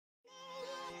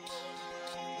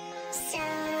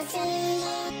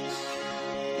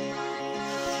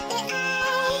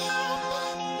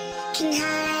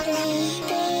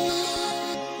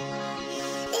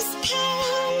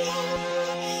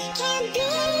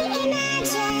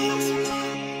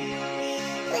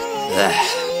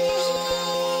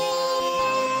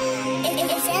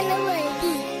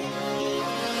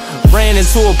Ran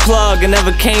into a plug and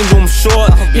never came to him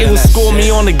short. He would score me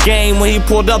on the game when he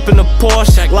pulled up in the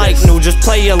Porsche. Like, no, just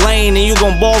play your lane and you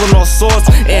gon' ball in all sorts.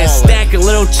 And stack a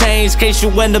little change in case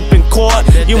you end up in court.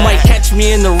 You might catch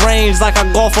me in the range like I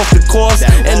golf off the course.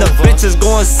 And the bitches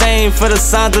go insane for the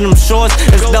signs of them shorts.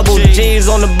 It's double G's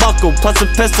on the buckle, plus a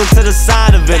pistol to the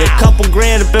side of it. A couple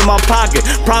grand up in my pocket,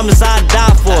 promise I'd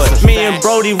die for it. Me and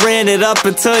Brody ran it up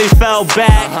until he fell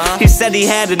back. He said he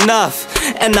had enough,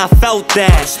 and I felt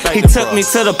that. He took me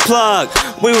to the plug,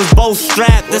 we was both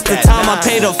strapped. This the time I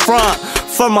paid up front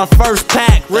for my first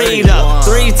pack. Read up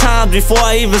 3 times before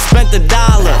I even spent the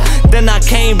 $1. Then I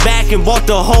came back and bought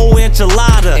the whole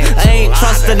enchilada. I ain't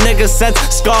trust a nigga since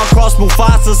Scar-Crossed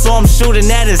Mufasa, so I'm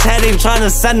shooting at his head, ain't trying to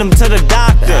send him to the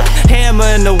doctor. Hammer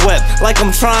in the whip, like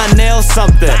I'm trying to nail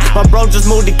something. My bro just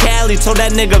moved to Cali, told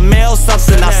that nigga mail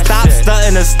something. I stopped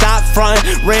stunting and stopped frontin',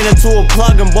 ran into a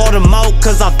plug and bought him out,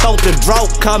 cause I felt the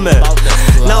drought coming.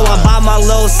 Now I buy my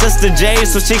little sister Jay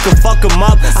so she can fuck him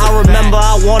up. I remember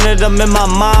I wanted him in my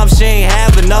mom, she ain't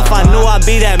have enough. I knew I'd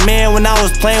be that man when I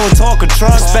was playing with Talker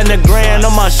Truck. Spend $1 grand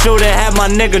on my shooter, have my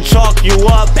nigga chalk you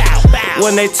up.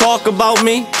 When they talk about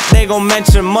me, they gon'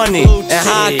 mention money and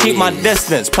how I keep my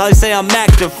distance. Probably say I'm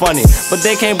acting funny, but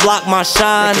they can't block my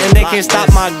shine and they can't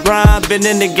stop my grind. Been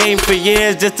in the game for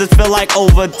years just to feel like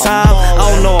overtime.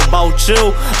 I don't know about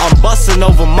you, I'm busting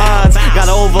over mines. Got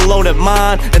an overloaded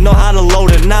mind and know how to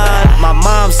load a 9. My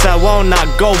mom said, won't I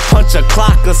go punch a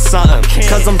clock or something?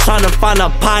 Cause I'm trying to find a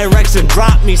Pyrex and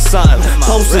drop me something.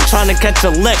 Posted trying to catch a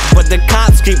lick, but the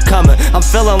cops keep coming. I'm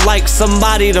feeling like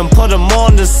somebody done put them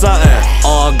on to something.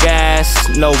 All gas,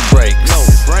 no brakes.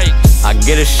 I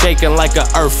get it shaking like an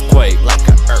earthquake.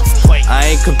 I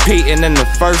ain't competing in the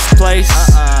first place,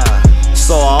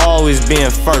 so I always be in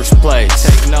first place.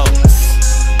 Take note.